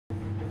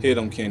Hit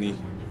him, Kenny.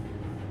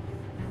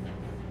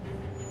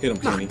 Hit him,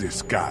 Kenny. Knock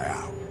this guy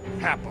out.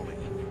 Happily.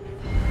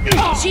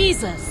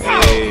 Jesus!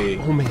 Hey.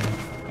 Oh man.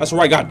 That's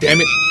right, God damn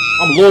it.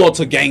 I'm loyal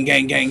to gang.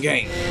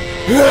 Jesus!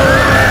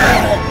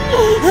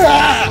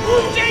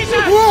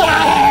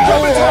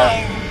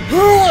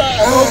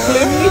 Oh,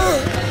 Clemmy.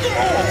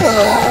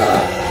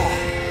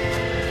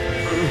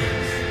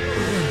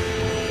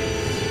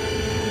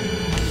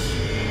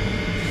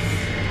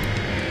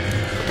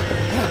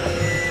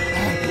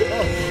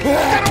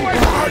 Get away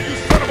from her, you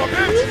son of a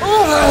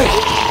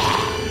bitch!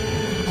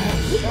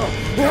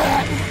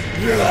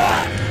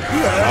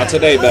 Not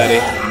today, buddy.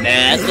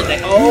 Not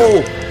today.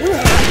 Oh!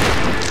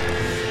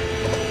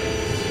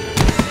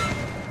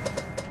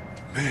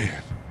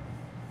 Man.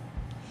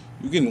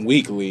 You getting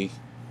weak, Lee.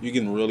 You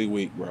getting really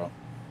weak, bro.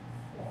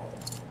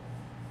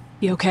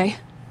 You okay?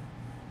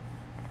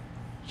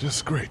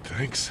 Just great,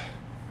 thanks.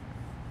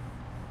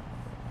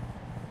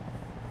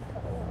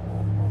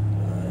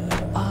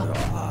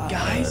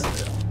 Guys?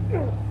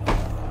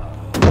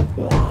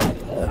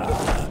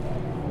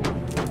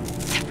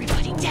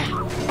 Everybody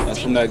down. That's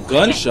from that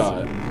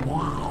gunshot.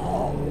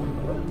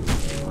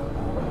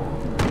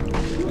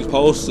 You're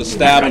supposed to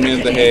stab him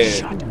in the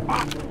head.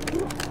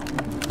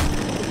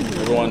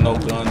 Everyone know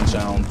gun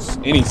sounds.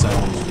 Any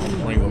sounds.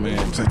 Bring them in.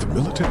 Is that the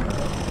military?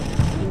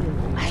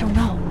 I don't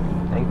know.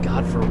 Thank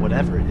God for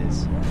whatever it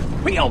is.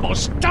 We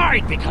almost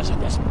died because of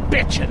this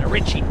bitch and her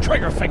itchy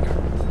trigger finger.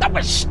 That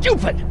was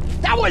stupid.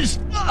 That was...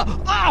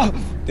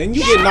 Didn't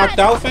you get knocked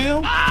out,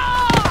 fam?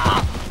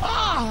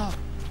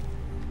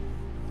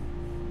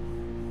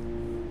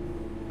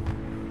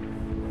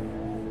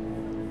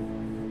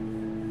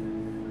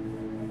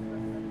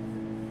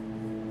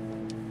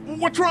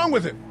 What's wrong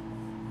with him?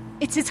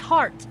 It's his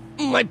heart.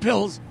 My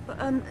pills.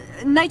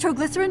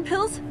 Nitroglycerin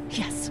pills?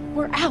 Yes,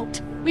 we're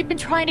out. We've been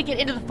trying to get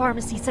into the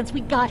pharmacy since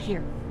we got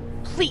here.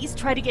 Please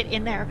try to get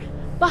in there.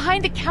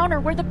 Behind the counter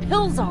where the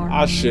pills are.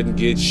 I shouldn't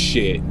get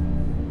shit.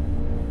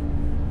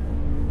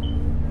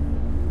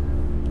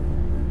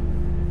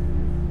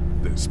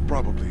 There's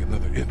probably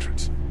another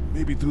entrance.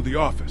 Maybe through the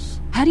office.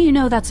 How do you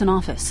know that's an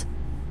office?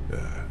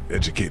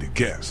 Educated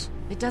guess.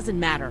 It doesn't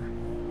matter.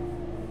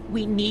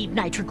 We need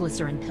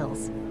nitroglycerin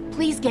pills.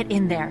 Please get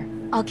in there.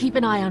 I'll keep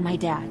an eye on my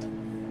dad.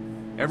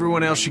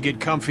 Everyone else should get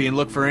comfy and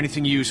look for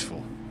anything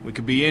useful. We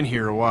could be in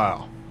here a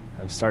while.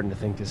 I'm starting to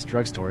think this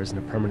drugstore isn't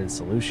a permanent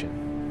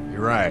solution.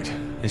 You're right.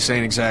 This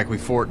ain't exactly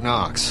Fort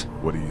Knox.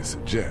 What do you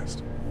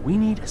suggest? We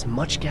need as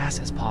much gas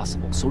as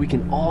possible so we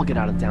can all get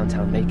out of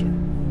downtown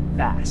Macon.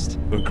 Fast.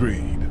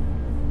 Agreed.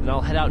 Then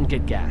I'll head out and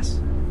get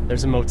gas.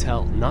 There's a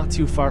motel not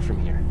too far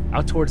from here,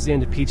 out towards the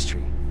end of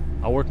Peachtree.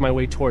 I'll work my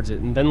way towards it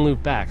and then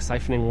loop back,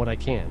 siphoning what I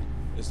can.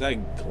 Is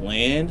that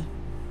Glenn?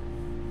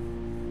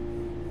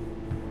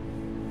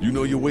 You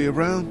know your way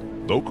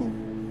around? Local?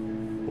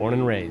 Born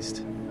and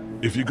raised.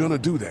 If you're gonna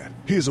do that,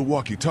 here's a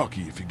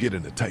walkie-talkie if you get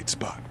in a tight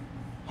spot.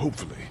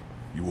 Hopefully,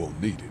 you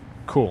won't need it.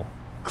 Cool.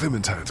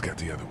 Clementine's got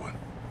the other one.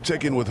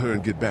 Check in with her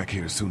and get back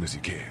here as soon as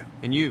you can.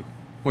 And you?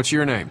 What's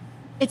your name?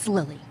 It's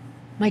Lily.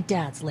 My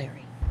dad's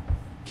Larry.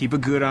 Keep a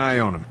good eye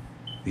on him.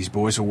 These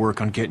boys will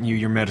work on getting you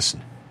your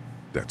medicine.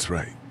 That's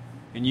right.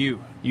 And you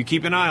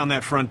keep an eye on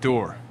that front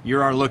door.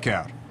 You're our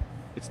lookout.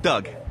 It's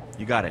Doug.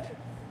 You got it.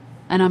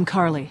 And I'm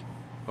Carly.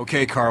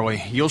 Okay,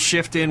 Carly. You'll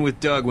shift in with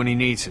Doug when he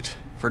needs it.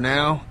 For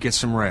now, get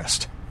some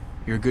rest.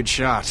 You're a good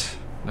shot,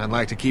 and I'd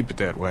like to keep it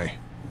that way.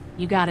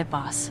 You got it,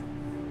 boss.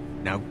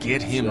 Now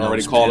get him You're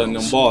already those calling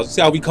pills. them balls.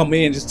 See how we come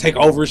in and just take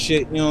over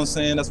shit? You know what I'm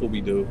saying? That's what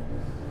we do.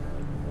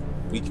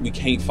 We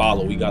can't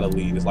follow. We gotta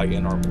lead. It's like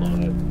in our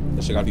blood.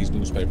 Let's check out these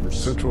newspapers.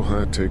 Central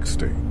High-Tech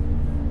State.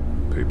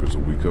 Paper's a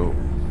week old.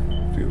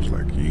 Feels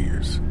like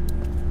years.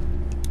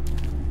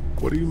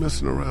 What are you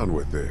messing around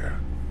with there?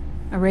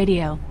 A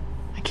radio.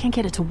 I can't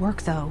get it to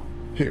work, though.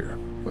 Here,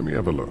 let me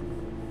have a look.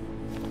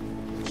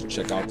 Let's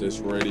check out this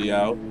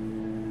radio.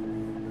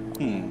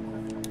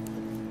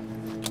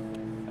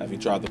 Have you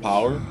tried the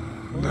power?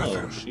 Oh,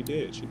 Nothing. she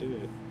did. She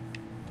did.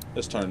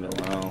 Let's turn it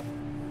around.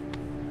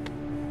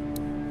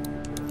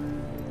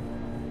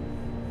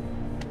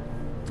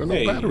 There are no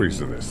Hey. batteries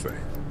in this thing.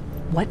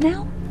 What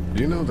now?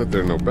 You know that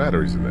there are no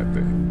batteries in that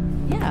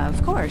thing. Yeah,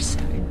 of course.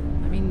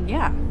 I mean,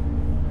 yeah.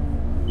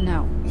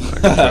 No. I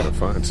can try to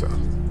find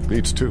some.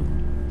 Needs two.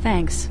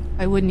 Thanks.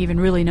 I wouldn't even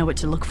really know what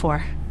to look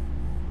for.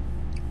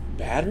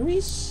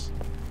 Batteries?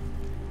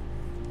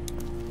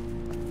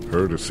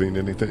 Heard or seen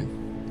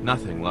anything?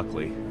 Nothing,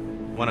 luckily.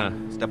 Wanna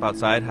step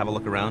outside, have a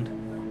look around?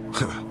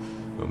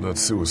 I'm not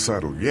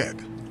suicidal yet.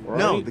 Right?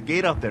 No, the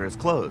gate out there is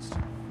closed.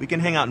 We can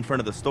hang out in front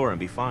of the store and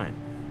be fine.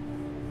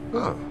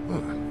 Not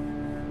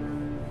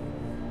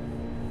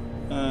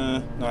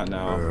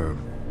now.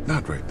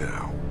 Not right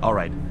now.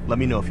 Alright, let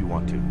me know if you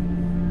want to.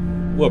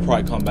 We'll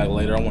probably come back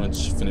later. I want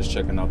to finish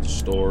checking out the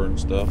store and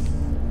stuff.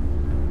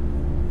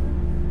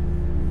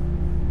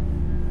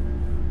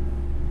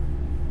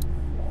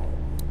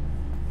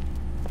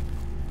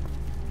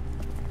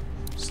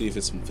 See if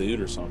it's some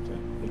food or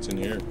something. What's in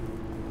here?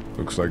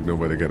 Looks like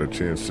nobody got a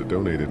chance to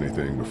donate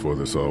anything before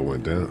this all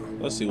went down.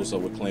 Let's see what's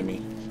up with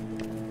Clemmy.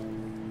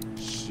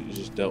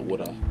 just dealt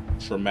with a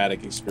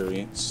traumatic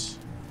experience.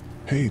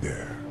 Hey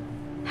there.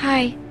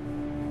 Hi.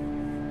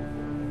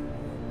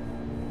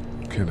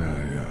 Can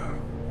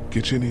I,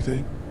 get you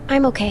anything?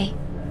 I'm okay.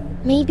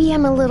 Maybe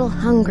I'm a little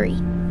hungry.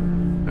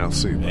 I'll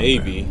see about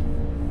Maybe.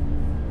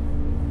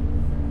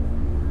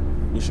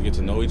 We should get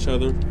to know each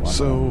other. that. Why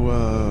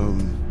So,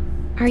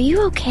 Are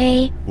you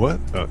okay? what?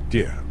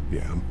 Yeah,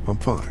 I'm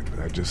fine.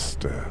 I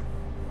just,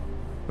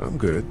 I'm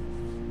good.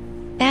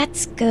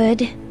 That's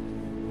good.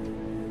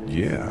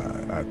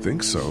 Yeah, I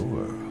think so.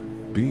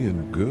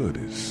 Being good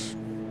is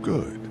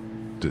good,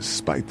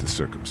 despite the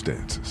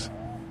circumstances.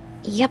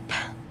 Yep.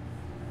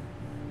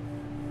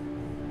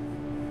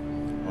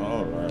 not?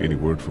 All right. Any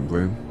word from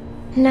Glenn?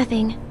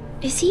 Nothing.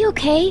 Is he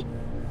okay?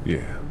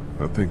 Yeah,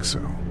 I think so.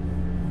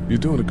 You're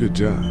doing a good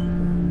job.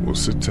 We'll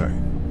sit tight.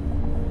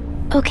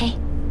 Okay.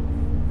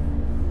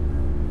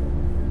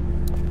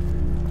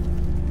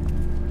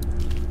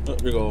 Oh,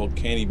 here go a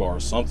candy bar or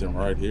something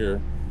right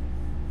here.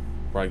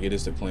 Probably get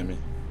this to Clemmy.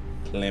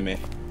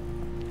 It's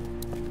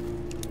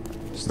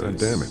not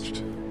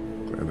damaged.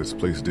 Glad this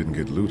place didn't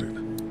get looted.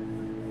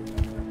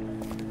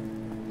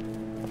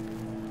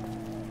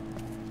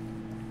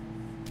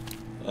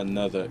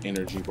 Another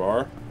energy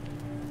bar.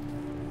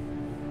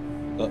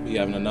 Oh, we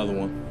having another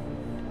one.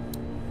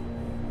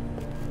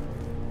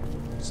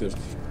 See if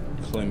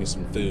Clemmy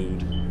some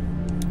food.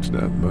 It's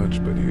not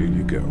much, but here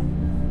you go.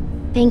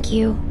 Thank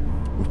you.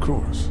 Of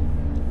course.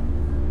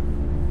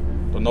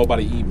 But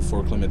nobody eat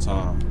before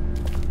Clementine.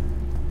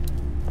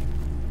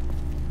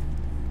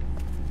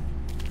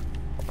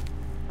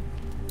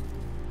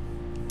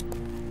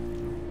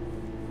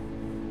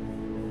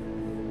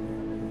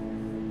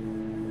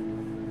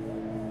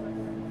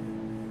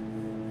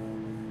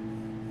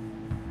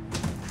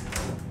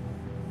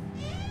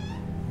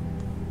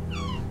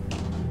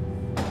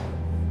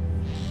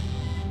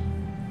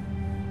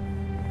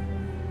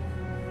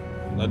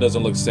 That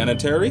doesn't look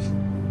sanitary.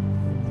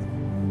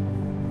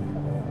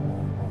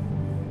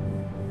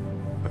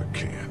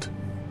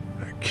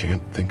 I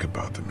can't think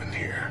about them in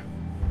here.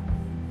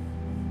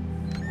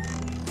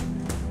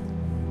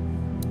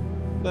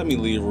 Let me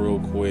leave real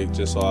quick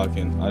just so I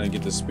didn't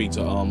get to speak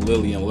to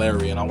Lily and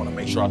Larry, and I want to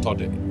make sure I talk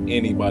to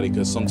anybody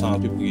because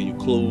sometimes people give you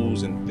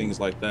clues and things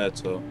like that.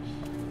 So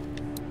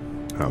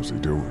How's he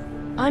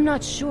doing? I'm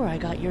not sure I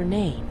got your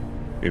name.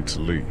 It's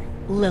Lee.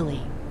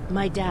 Lily.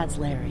 My dad's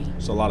Larry.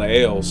 it's a lot of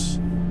L's,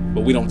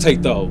 but we don't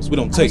take those. We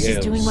don't take I was just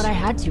L's. doing what I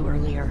had to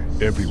earlier.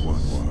 Everyone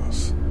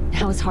was.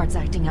 Now his heart's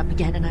acting up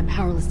again and I'm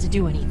powerless to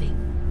do anything.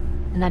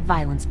 And that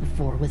violence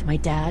before with my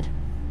dad,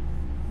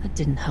 that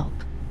didn't help.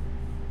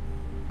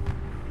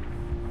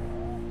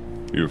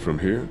 You're from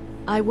here?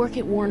 I work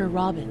at Warner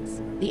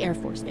Robins, the Air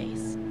Force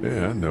Base.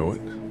 Yeah, I know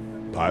it.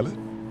 Pilot?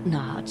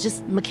 Nah,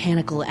 just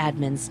mechanical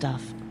admin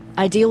stuff.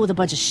 I deal with a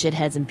bunch of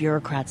shitheads and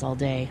bureaucrats all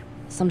day.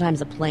 Sometimes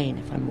a plane,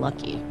 if I'm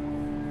lucky.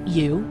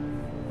 You?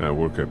 I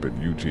work up at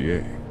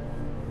UGA.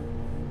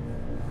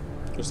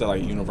 What's that,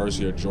 like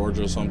University of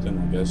Georgia or something?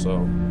 I guess so.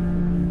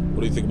 What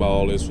do you think about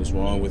all this? What's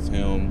wrong with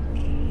him?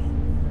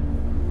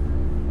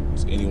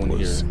 Is anyone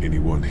Was here?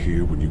 anyone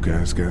here when you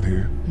guys got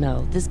here?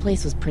 No, this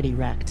place was pretty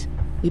wrecked.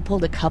 We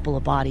pulled a couple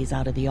of bodies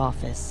out of the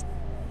office.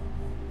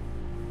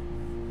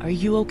 Are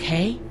you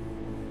okay?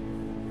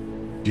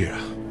 Yeah,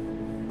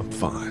 I'm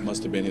fine.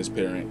 Must have been his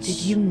parents.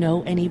 Did you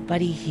know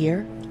anybody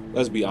here?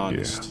 Let's be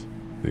honest.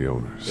 Yeah, the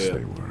owners, Yeah.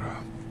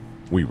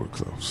 we were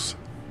close.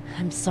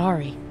 I'm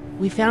sorry.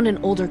 We found an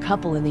older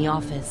couple in the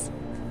office.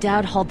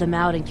 Dad hauled them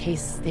out in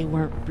case they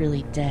weren't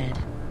really dead.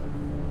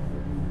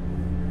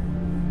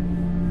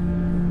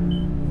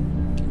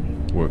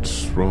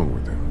 What's wrong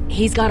with him?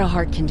 He's got a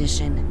heart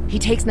condition. He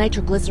takes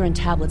nitroglycerin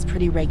tablets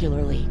pretty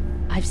regularly.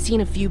 I've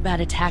seen a few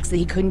bad attacks that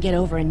he couldn't get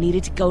over and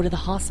needed to go to the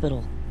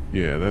hospital.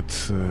 Yeah,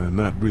 that's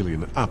not really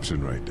an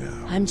option right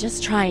now. I'm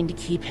just trying to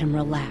keep him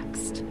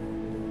relaxed.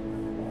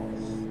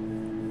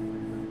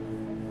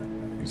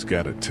 He's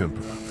got a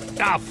temper.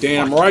 Ah,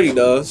 Damn right he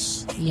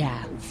does.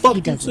 Yeah, Fuck he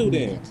you doesn't too,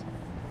 need then.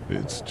 it.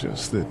 It's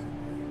just that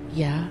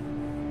Yeah?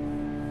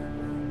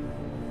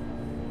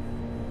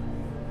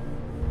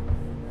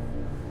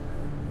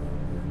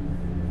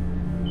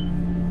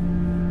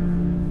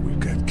 we've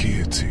got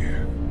kids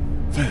here.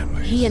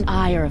 Families. He and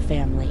I are a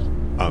family.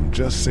 I'm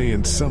just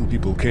saying some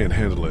people can't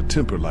handle a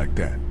temper like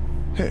that.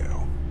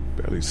 Hell,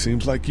 barely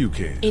seems like you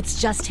can.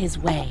 It's just his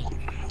way.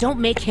 Don't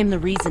make him the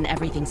reason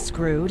everything's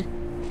screwed.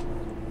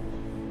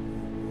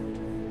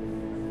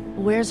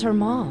 Where's her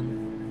mom?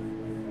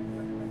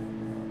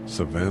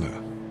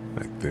 Savannah,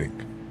 I think.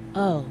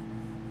 Oh,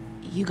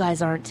 you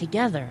guys aren't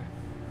together.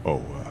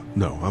 Oh,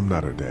 no, I'm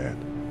not her dad.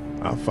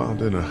 I found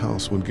her in a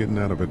house when getting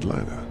out of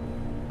Atlanta.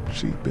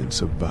 She'd been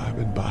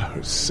surviving by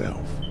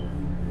herself.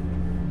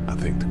 I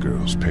think the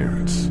girl's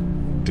parents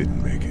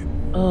didn't make it.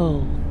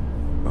 Oh,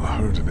 I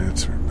heard an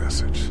answering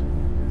message.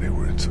 They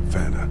were in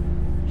Savannah.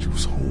 She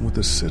was home with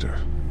a sitter.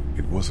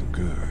 It wasn't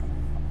good.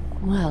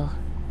 well,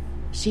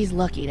 she's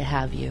lucky to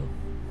have you.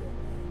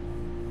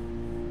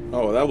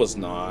 Oh, that was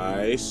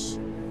nice.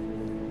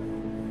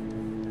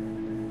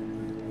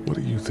 What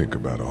do you think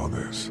about all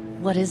this?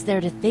 What is there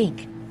to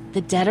think?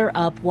 The dead are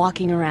up,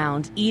 walking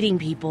around, eating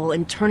people,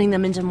 and turning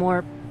them into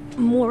more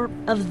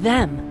of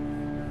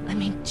them. I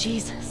mean,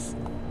 Jesus.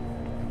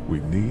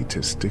 We need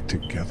to stick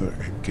together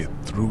and get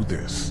through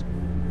this.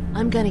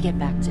 I'm gonna get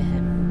back to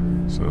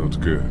him. Sounds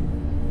good.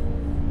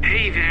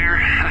 Hey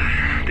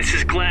there, this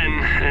is Glenn,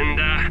 and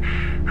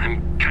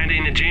I'm kinda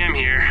in a jam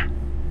here.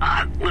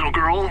 Little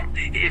girl,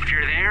 if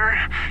you're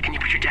there, can you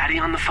put your daddy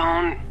on the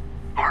phone?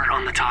 Or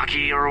on the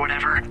talkie or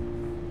whatever?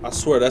 I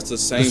swear that's the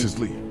same. This is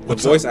Lee. The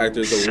voice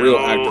actor is the real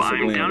actor for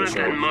I'm Glenn down on the at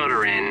show. that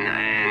motor inn,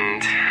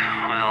 and,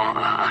 well,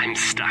 I'm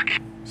stuck.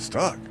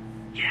 Stuck?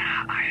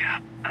 Yeah,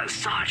 I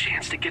saw a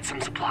chance to get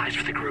some supplies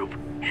for the group,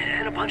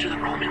 and a bunch of the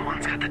Roman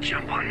ones got the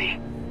jump on me.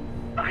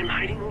 I'm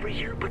hiding over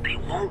here, but they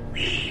won't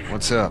leave.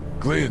 What's up?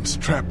 Glenn's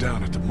trapped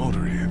down at the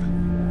motor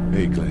inn.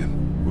 Hey,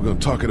 Glenn. We're gonna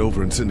talk it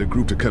over and send a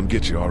group to come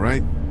get you, all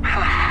right?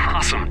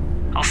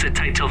 Awesome. I'll sit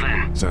tight till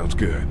then. Sounds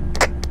good.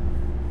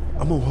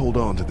 I'm gonna hold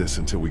on to this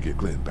until we get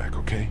Glenn back,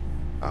 okay?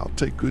 I'll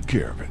take good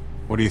care of it.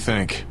 What do you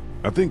think?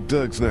 I think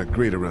Doug's not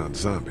great around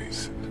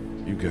zombies.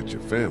 You got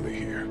your family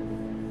here.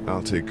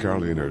 I'll take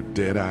Carly and her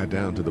dead eye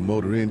down to the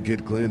motor inn,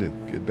 get Glenn,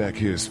 and get back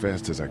here as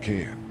fast as I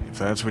can. If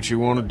that's what you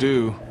want to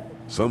do.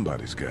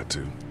 Somebody's got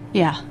to.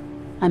 Yeah,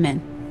 I'm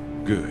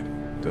in.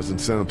 Good. Doesn't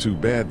sound too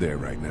bad there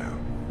right now.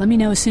 Let me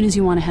know as soon as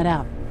you want to head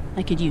out.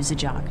 I could use a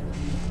jog.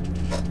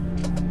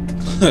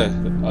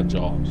 A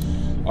jog.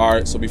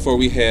 Alright, so before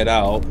we head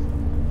out,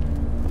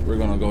 we're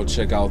gonna go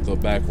check out the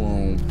back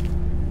room.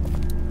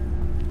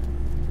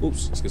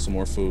 Oops, let's get some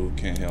more food.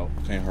 Can't help,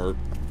 can't hurt.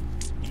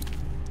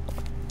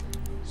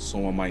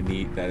 Someone might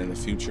need that in the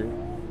future.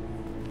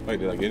 Wait,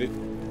 did I get it?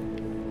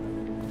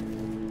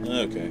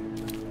 Okay.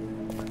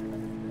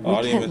 Oh,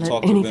 I didn't even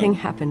talk to them. Anything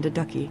happen to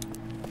Ducky?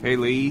 Hey,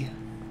 Lee.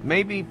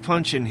 Maybe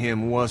punching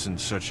him wasn't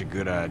such a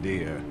good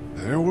idea.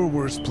 There were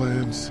worse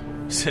plans.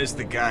 Says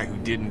the guy who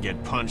didn't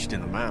get punched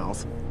in the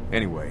mouth.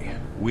 Anyway,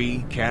 we,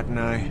 Kat and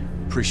I,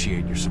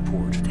 appreciate your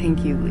support.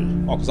 Thank you,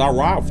 Lee. Oh, cause I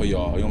ride for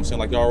y'all. You know what I'm saying?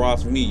 Like y'all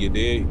ride for me, you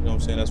did. You know what I'm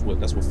saying?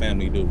 That's what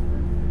family do.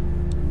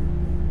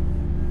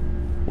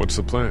 What's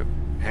the plan?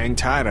 Hang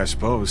tight, I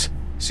suppose.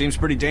 Seems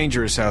pretty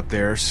dangerous out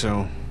there,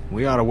 so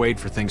we ought to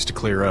wait for things to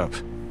clear up.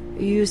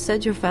 You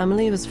said your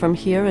family was from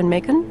here in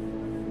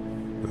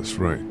Macon? That's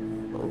right.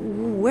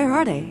 Where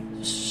are they?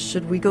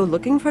 Should we go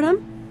looking for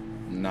them?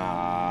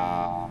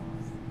 Nah,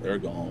 they're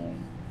gone.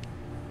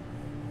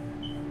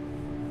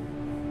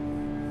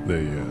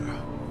 They,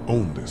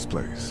 own this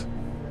place.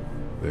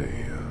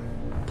 They,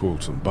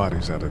 pulled some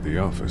bodies out of the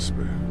office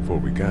before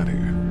we got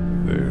here.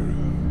 They're,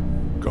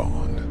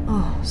 gone.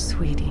 Oh,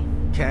 sweetie.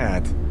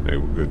 Kat. They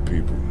were good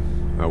people.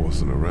 I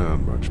wasn't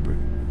around much, but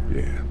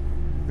yeah,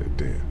 they're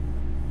dead.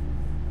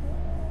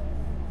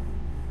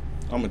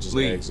 I'm gonna just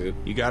Lee, exit.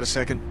 you got a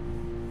second?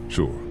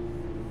 Sure.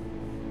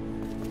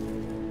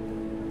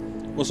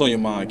 What's on your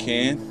mind,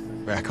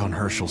 Ken? Back on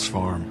Herschel's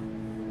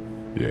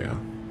farm. Yeah.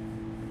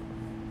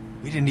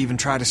 We didn't even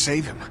try to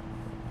save him.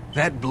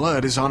 That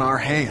blood is on our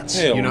hands,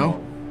 Hell you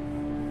know?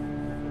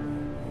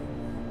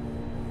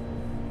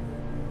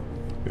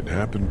 It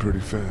happened pretty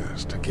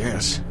fast. I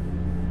guess.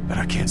 But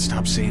I can't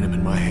stop seeing him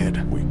in my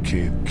head. We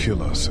can't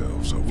kill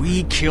ourselves over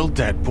We killed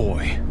that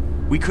boy.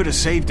 We could have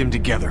saved him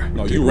together.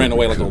 No, you ran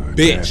away like a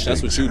bitch.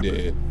 That's what you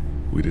did.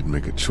 We didn't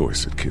make a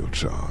choice that killed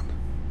Sean.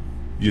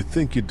 You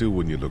think you do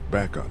when you look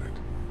back on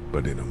it,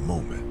 but in a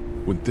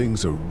moment, when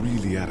things are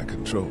really out of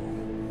control,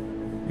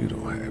 you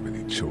don't have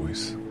any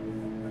choice.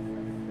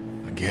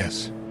 I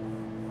guess.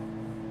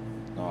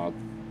 Nah,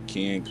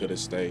 Ken could have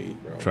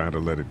stayed, bro. Try to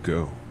let it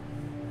go.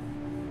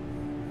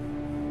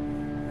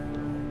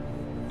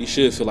 He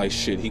should feel like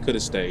shit. He could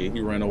have stayed. He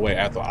ran away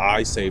after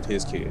I saved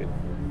his kid.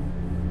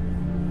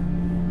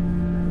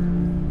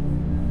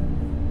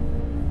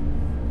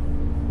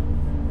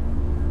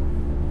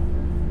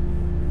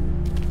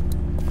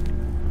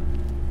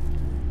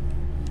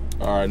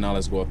 Alright, now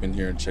let's go up in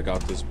here and check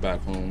out this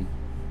back room.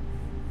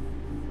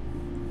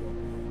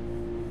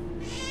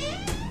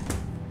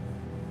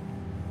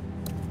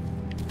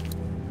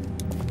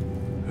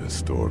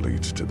 This door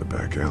leads to the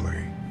back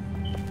alley.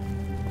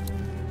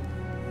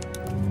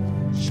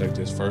 Check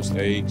this first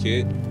aid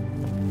kit.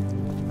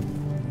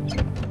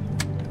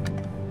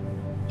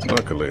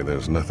 Luckily,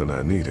 there's nothing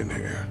I need in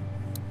here.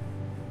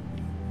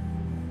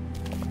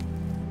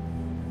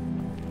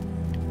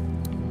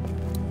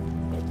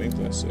 I think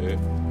that's it.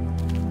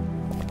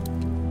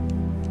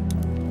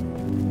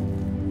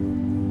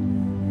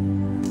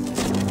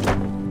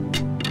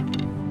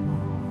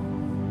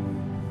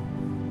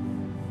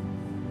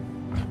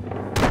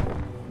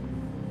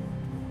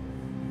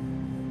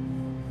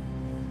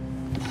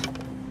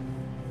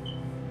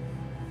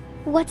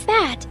 What's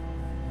that?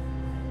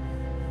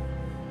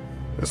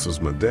 This was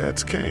my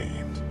dad's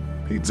cane.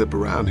 He'd zip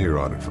around here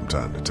on it from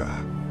time to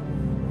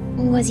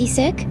time. Was he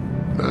sick?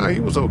 Nah, he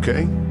was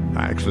okay.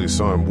 I actually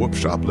saw him whoop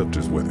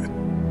shoplifters with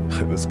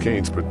it. This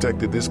cane's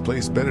protected this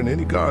place better than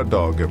any guard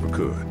dog ever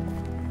could.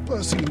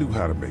 Plus, he knew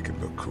how to make it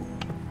look cool.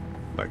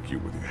 Like you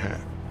with your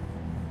hat.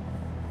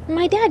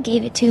 My dad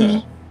gave it to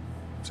me.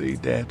 See,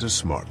 dads are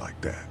smart like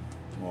that.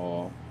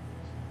 Aw.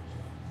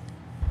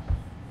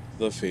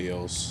 The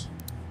feels.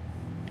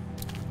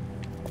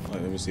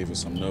 Alright, let me see if there's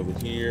something over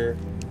here.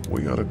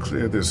 We gotta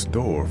clear this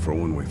door for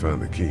when we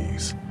find the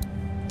keys.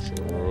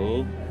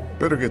 Sure.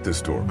 Better get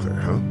this door clear,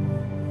 huh?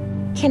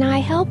 Can I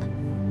help?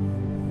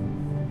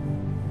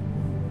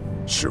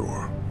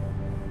 Sure.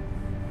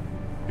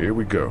 Here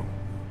we go.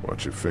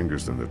 Watch your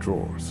fingers in the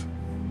drawers.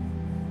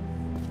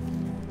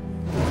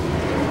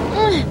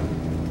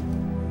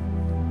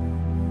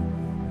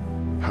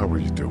 How are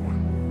you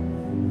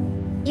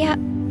doing? Yeah,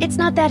 it's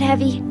not that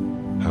heavy.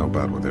 How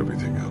about with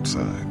everything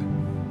outside?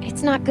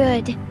 It's not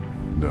good,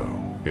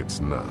 No, it's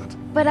not.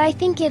 but I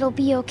think it'll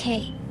be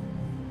okay.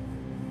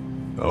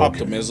 Okay,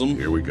 Optimism.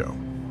 Here we go.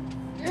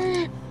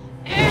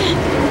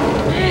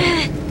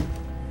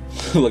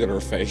 Look at her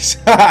face.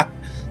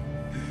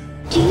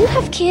 Do you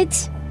have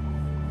kids?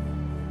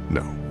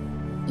 No.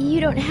 You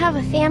don't have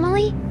a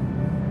family?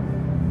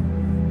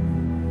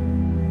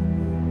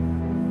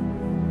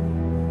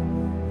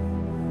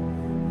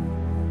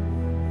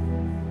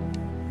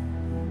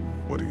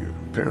 What do your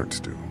parents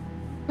do?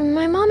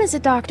 My mom is a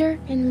doctor,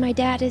 and my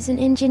dad is an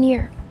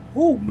engineer.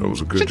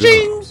 Those are good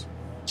Cha-ching! jobs.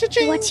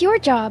 Cha-ching! What's your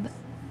job?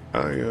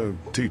 I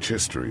teach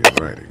history and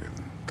writing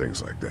and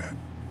things like that.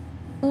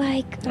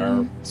 Like,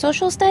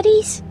 social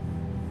studies?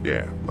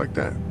 Yeah, like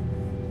that.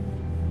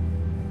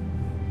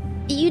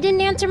 You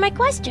didn't answer my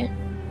question.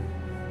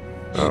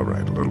 All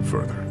right, a little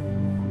further.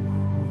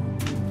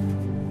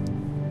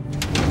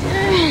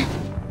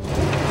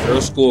 There's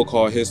a school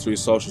called History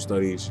Social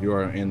Studies. You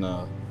are in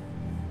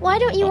Why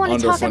don't you want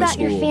to talk underfunded about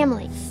your school.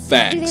 family?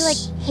 Facts. Do they, like,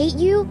 hate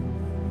you?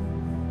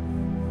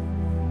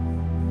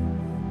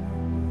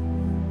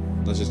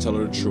 Let's just tell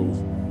her the truth.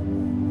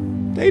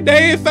 They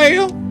dead,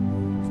 fail.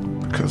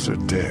 Because they're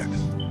dead.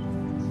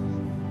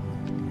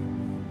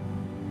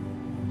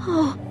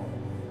 Oh,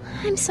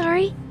 I'm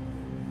sorry.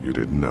 You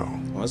didn't know.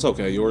 Oh, it's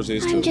okay. Yours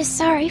is too. I'm just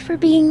sorry for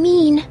being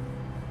mean.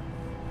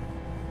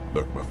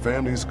 Look, my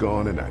family's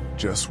gone and I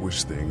just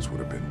wish things would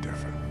have been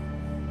different.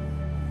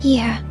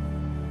 Yeah.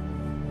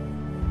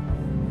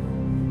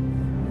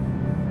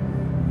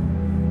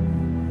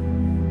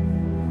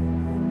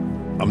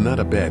 I'm not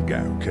a bad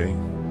guy, okay?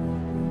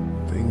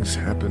 Things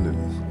happened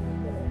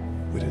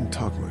and we didn't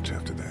talk much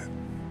after that.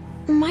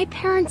 My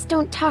parents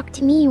don't talk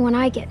to me when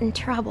I get in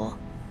trouble.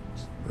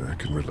 I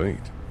can relate.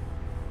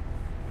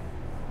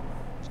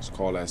 Just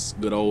call that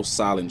good old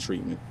silent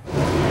treatment.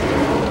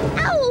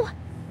 Ow!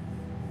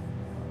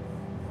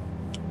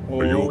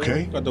 Are you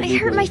okay? Got the I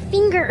hurt my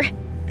finger.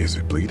 Is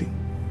it bleeding?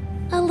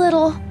 A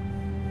little.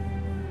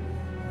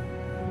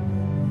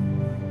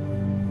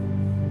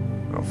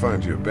 I'll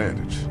find you a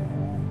bandage.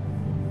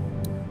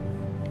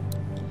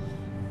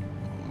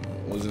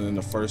 Was it in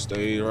the first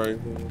aid right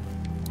here?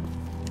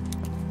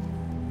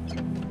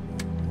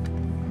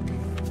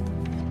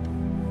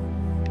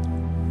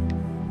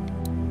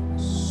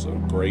 So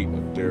great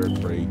up there,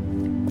 great,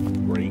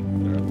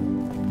 whatever.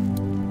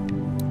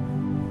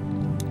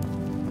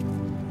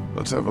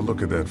 Let's have a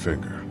look at that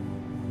finger.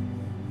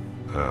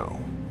 Ow.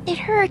 It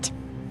hurt.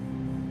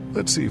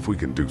 Let's see if we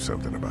can do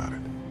something about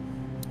it.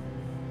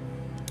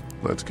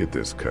 Let's get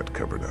this cut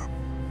covered up.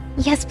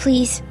 Yes,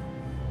 please.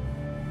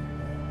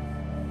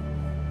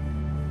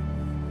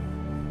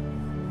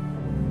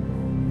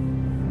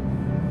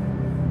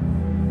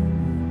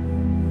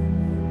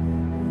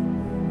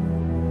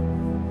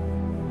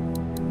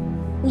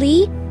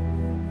 Lee?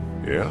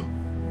 Yeah?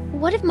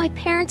 What if my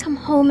parents come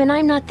home and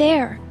I'm not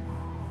there?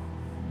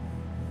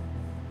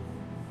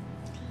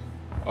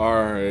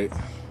 Alright.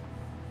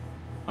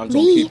 I'm just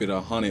gonna Lee? keep it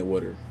 100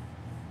 with her.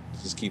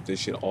 Just keep this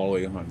shit all the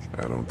way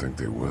 100. I don't think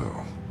they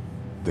will.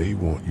 They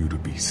want you to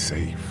be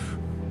safe.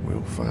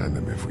 We'll find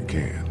them if we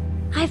can.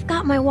 I've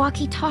got my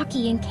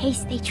walkie-talkie in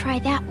case they try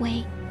that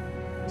way.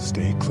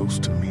 Stay close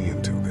to me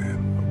until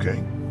then,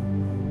 okay?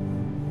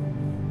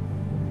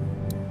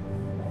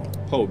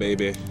 Oh,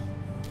 baby.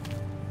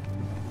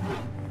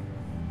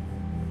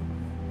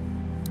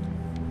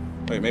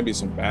 Wait, maybe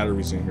some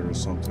batteries in here or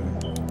something.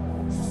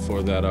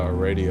 For that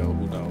radio,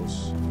 who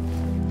knows?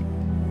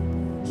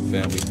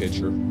 Family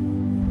picture.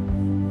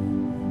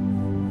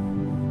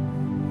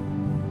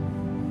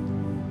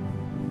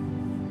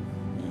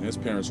 Man, his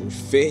parents were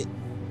fit.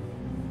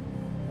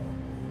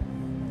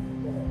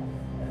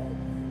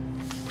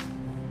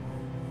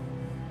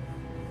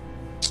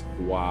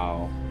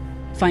 Wow.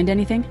 Find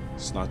anything?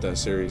 It's not that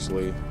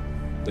seriously.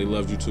 They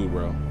loved you too,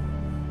 bro.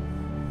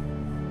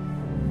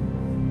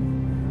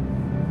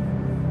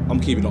 I'm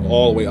keeping it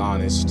all the way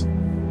honest.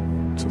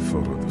 It's a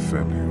photo of the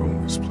family who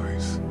own this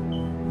place.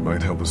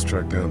 Might help us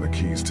track down the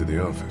keys to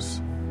the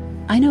office.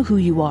 I know who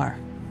you are.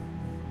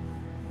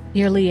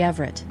 You're Lee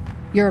Everett.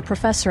 You're a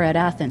professor at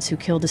Athens who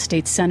killed a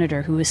state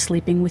senator who was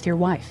sleeping with your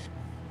wife.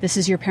 This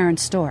is your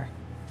parents' store.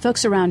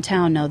 Folks around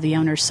town know the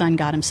owner's son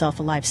got himself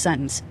a life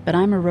sentence, but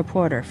I'm a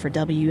reporter for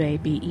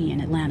WABE in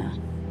Atlanta.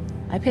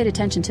 I paid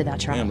attention to that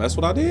trial. Damn, that's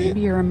what I did?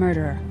 Maybe you're a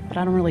murderer, but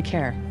I don't really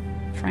care.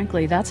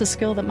 Frankly, that's a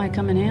skill that might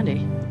come in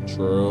handy.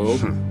 True.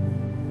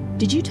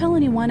 Did you tell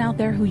anyone out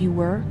there who you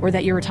were, or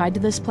that you were tied to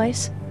this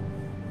place?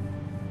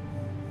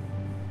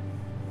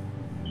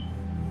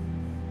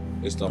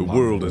 The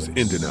world is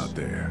ending out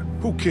there.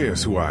 Who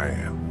cares who I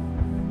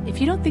am?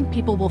 If you don't think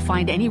people will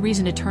find any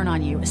reason to turn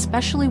on you,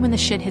 especially when the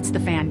shit hits the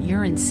fan,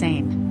 you're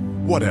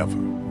insane. Whatever.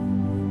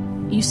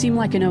 You seem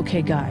like an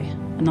okay guy,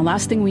 and the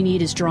last thing we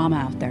need is drama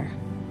out there.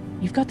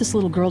 You've got this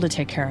little girl to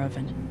take care of,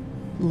 and...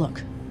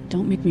 Look,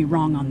 don't make me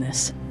wrong on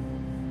this.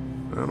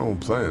 I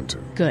don't plan to.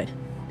 Good.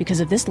 Because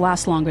if this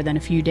lasts longer than a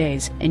few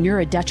days, and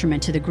you're a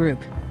detriment to the group,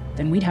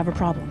 then we'd have a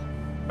problem.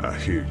 I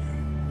hear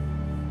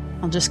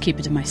you. I'll just keep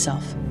it to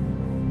myself.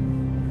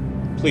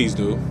 Please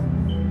do.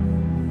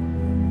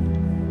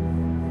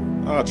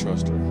 I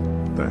trust her.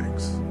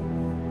 Thanks.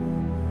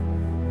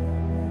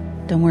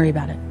 Don't worry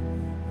about it.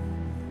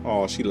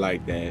 Oh, she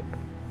like that.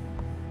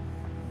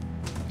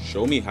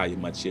 Show me how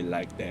much you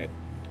like that.